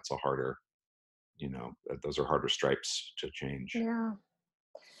older. That's a harder, those are harder stripes to change. Yeah.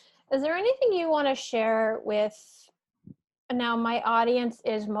 Is there anything you want to share with, now my audience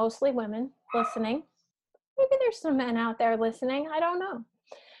is mostly women listening. Maybe there's some men out there listening. I don't know.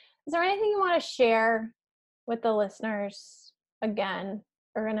 Is there anything you want to share with the listeners? Again,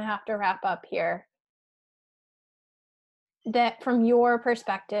 we're going to have to wrap up here. That from your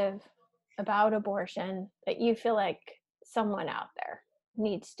perspective about abortion, that you feel like someone out there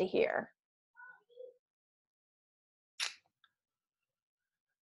needs to hear.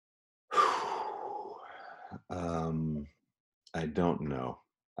 I don't know.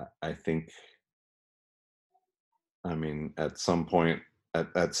 I think, at some point,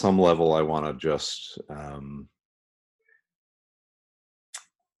 at some level, I want to just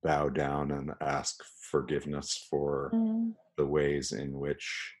bow down and ask forgiveness for the ways in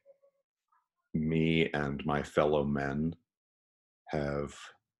which me and my fellow men have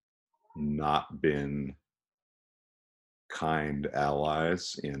not been kind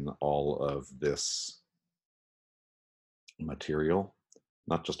allies in all of this material,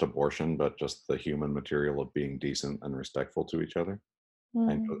 not just abortion, but just the human material of being decent and respectful to each other.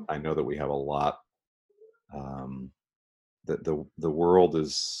 I know that we have a lot, that the world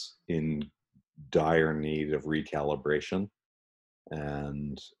is in dire need of recalibration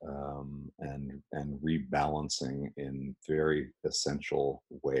and rebalancing in very essential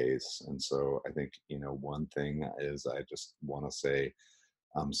ways. And so I think, one thing is, I just want to say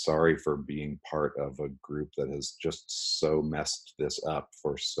I'm sorry for being part of a group that has just so messed this up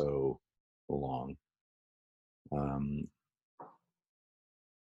for so long.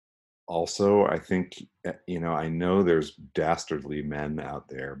 Also, I think, I know there's dastardly men out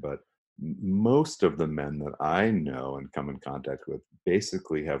there, but most of the men that I know and come in contact with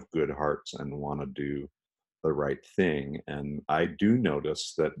basically have good hearts and want to do the right thing. And I do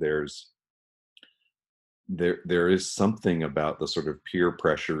notice that there is something about the sort of peer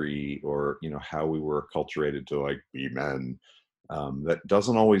pressure-y, or how we were acculturated to like be men, that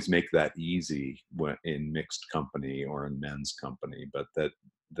doesn't always make that easy when in mixed company or in men's company, but that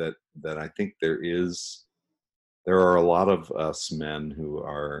I think there are a lot of us men who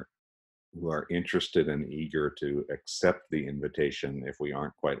are interested and eager to accept the invitation if we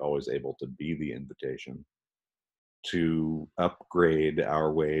aren't quite always able to be the invitation. to upgrade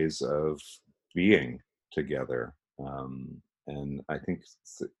our ways of being together. And I think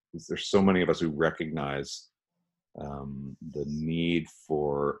there's so many of us who recognize the need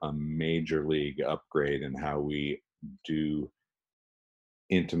for a major league upgrade in how we do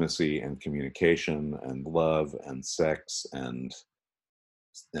intimacy and communication and love and sex and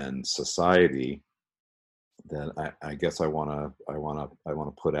society, that I guess I want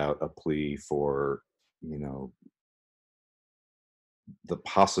to put out a plea for, you know, the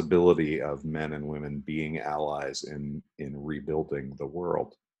possibility of men and women being allies in rebuilding the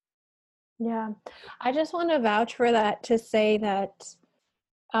world. Yeah. I just want to vouch for that, to say that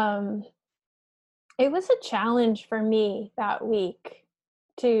um, it was a challenge for me that week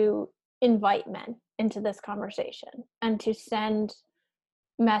to invite men into this conversation and to send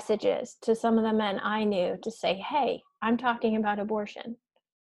messages to some of the men I knew to say, hey, I'm talking about abortion.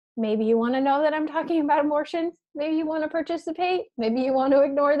 Maybe you want to know that I'm talking about abortion. Maybe you want to participate. Maybe you want to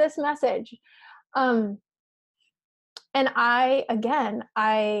ignore this message. Um, and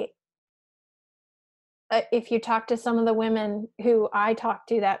if you talk to some of the women who I talked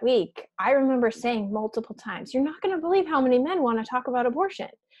to that week, I remember saying multiple times, you're not going to believe how many men want to talk about abortion.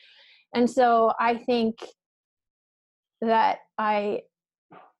 And so I think that I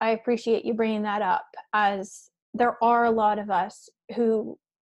appreciate you bringing that up, as there are a lot of us who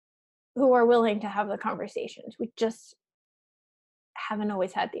are willing to have the conversations. We just haven't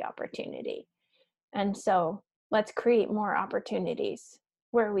always had the opportunity. And so let's create more opportunities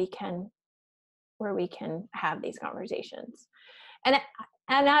where we can have these conversations. And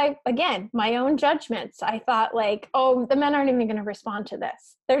I, again, my own judgments, I thought like, oh, the men aren't even going to respond to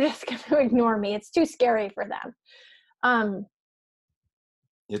this. They're just going to ignore me. It's too scary for them. And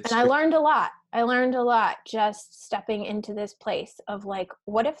I learned a lot. I learned a lot just stepping into this place of like,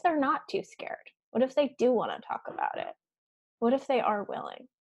 what if they're not too scared? What if they do want to talk about it? What if they are willing,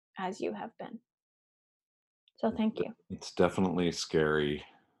 as you have been? So thank you. It's definitely scary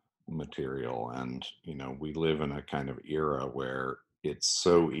material, and we live in a kind of era where it's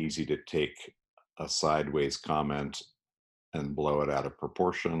so easy to take a sideways comment and blow it out of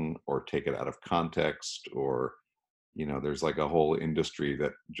proportion or take it out of context, or there's like a whole industry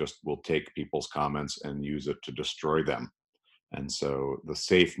that just will take people's comments and use it to destroy them. And so the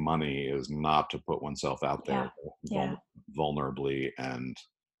safe money is not to put oneself out there vulnerably and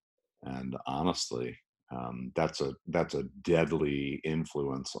honestly. That's a deadly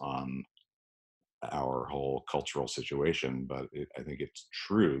influence on our whole cultural situation. But I think it's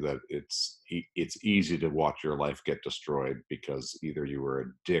true that it's easy to watch your life get destroyed because either you were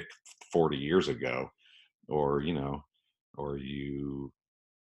a dick 40 years ago, or or you.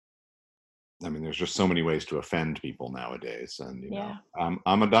 I mean, there's just so many ways to offend people nowadays, and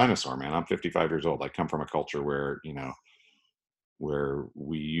I'm a dinosaur, man. I'm 55 years old. I come from a culture where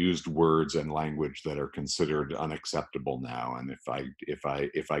we used words and language that are considered unacceptable now. And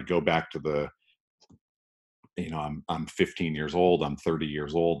if I go back to the, I'm 15 years old, I'm 30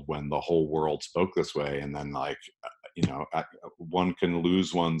 years old when the whole world spoke this way, and then like, one can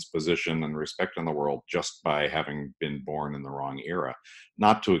lose one's position and respect in the world just by having been born in the wrong era.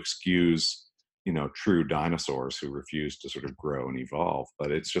 Not to excuse true dinosaurs who refuse to sort of grow and evolve,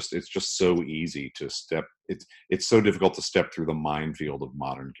 but it's just so easy to step, it's so difficult to step through the minefield of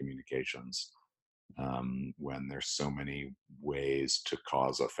modern communications, when there's so many ways to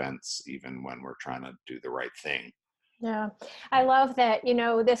cause offense, even when we're trying to do the right thing. Yeah. I love that,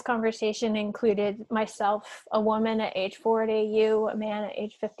 this conversation included myself, a woman at age 40, you, a man at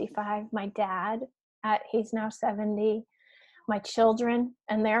age 55, my dad he's now 70, my children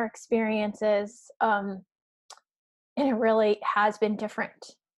and their experiences. And it really has been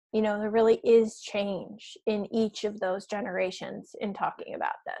different. There really is change in each of those generations in talking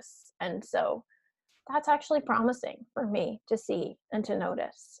about this. And so that's actually promising for me to see and to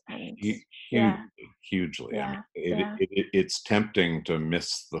notice. And hugely. I mean, it's tempting to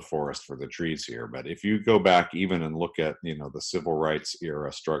miss the forest for the trees here, but if you go back even and look at the civil rights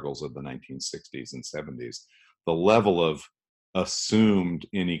era struggles of the 1960s and 70s, the level of assumed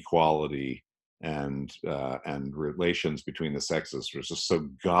inequality and relations between the sexes was just so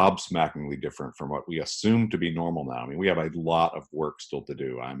gobsmackingly different from what we assume to be normal now. I mean, we have a lot of work still to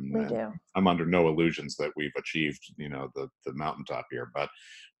do. I'm under no illusions that we've achieved the mountaintop here, but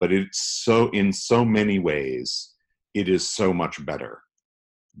it's so, in so many ways it is so much better.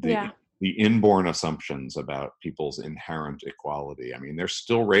 The inborn assumptions about people's inherent equality. I mean, there's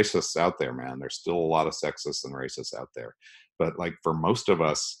still racists out there, man. There's still a lot of sexists and racists out there, but like for most of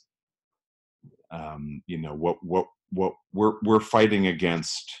us, what we're fighting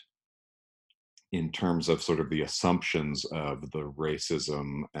against in terms of sort of the assumptions of the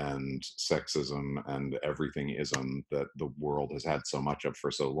racism and sexism and everything ism that the world has had so much of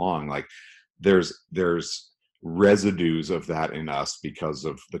for so long. Like there's residues of that in us because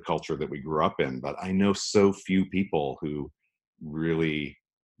of the culture that we grew up in. But I know so few people who really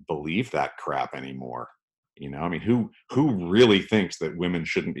believe that crap anymore. I mean, who really thinks that women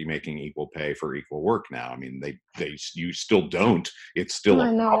shouldn't be making equal pay for equal work now? I mean, you still don't. It's still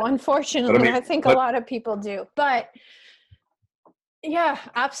I know, unfortunately, I think a lot of people do. But yeah,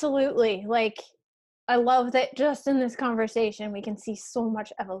 absolutely. Like, I love that just in this conversation, we can see so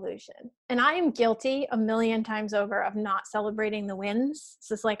much evolution. And I am guilty a million times over of not celebrating the wins.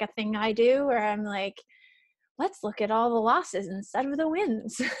 This is like a thing I do where I'm like, let's look at all the losses instead of the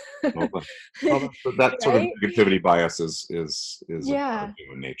wins. Well, that sort of negativity bias is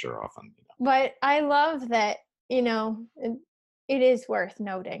human nature often. But I love that, it is worth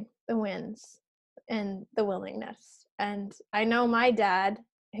noting the wins and the willingness. And I know my dad,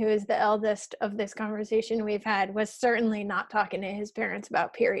 who is the eldest of this conversation we've had, was certainly not talking to his parents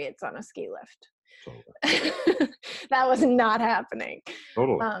about periods on a ski lift. Totally. That was not happening.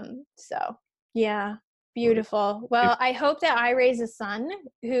 Totally. So, yeah. Beautiful. Well, I hope that I raise a son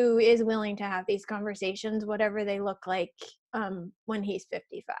who is willing to have these conversations, whatever they look like, when he's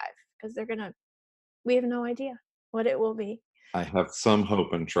 55, because we have no idea what it will be. I have some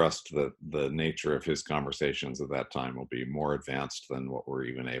hope and trust that the nature of his conversations at that time will be more advanced than what we're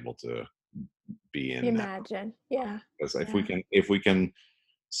even able to be in. Imagine. Yeah. Because if we can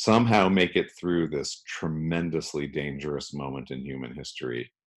somehow make it through this tremendously dangerous moment in human history,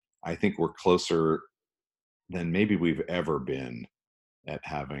 I think we're closer than maybe we've ever been at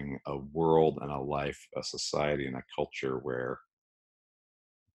having a world and a life, a society and a culture where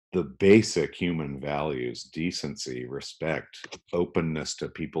the basic human values, decency, respect, openness to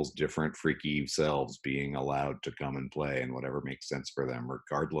people's different freaky selves being allowed to come and play and whatever makes sense for them,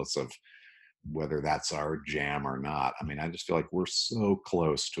 regardless of whether that's our jam or not. I mean, I just feel like we're so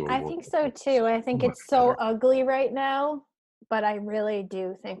close to I think so too. I think it's so ugly right now, but I really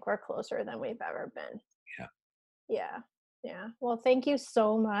do think we're closer than we've ever been. Yeah. Well, thank you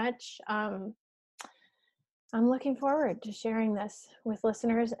so much. I'm looking forward to sharing this with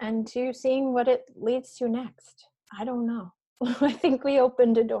listeners and to seeing what it leads to next. I don't know. I think we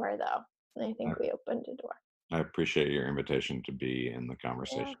opened a door, though. I appreciate your invitation to be in the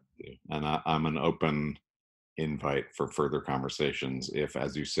conversation with you. And I'm an open invite for further conversations if,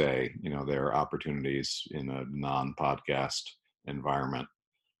 as you say, there are opportunities in a non-podcast environment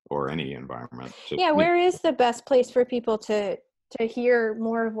or any environment. Where is the best place for people to hear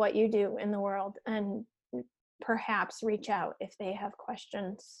more of what you do in the world and perhaps reach out if they have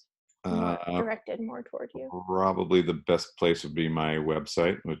questions directed more toward you? Probably the best place would be my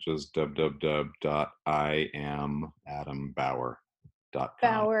website, which is www.iamadambauer.com.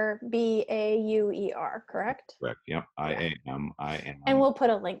 Bauer, B-A-U-E-R, correct? Correct. Yep. I am. And we'll put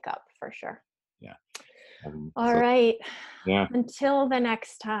a link up for sure. Yeah. All right. Yeah. Until the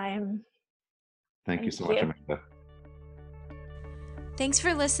next time. Thank you so much, Amanda. Thanks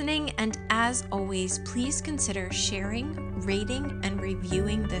for listening, and as always, please consider sharing, rating, and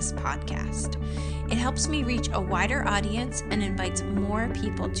reviewing this podcast. It helps me reach a wider audience and invites more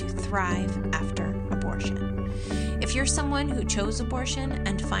people to thrive after abortion. If you're someone who chose abortion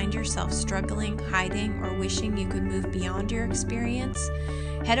and find yourself struggling, hiding, or wishing you could move beyond your experience,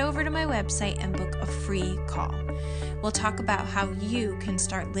 head over to my website and book a free call. We'll talk about how you can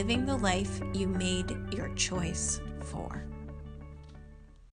start living the life you made your choice for.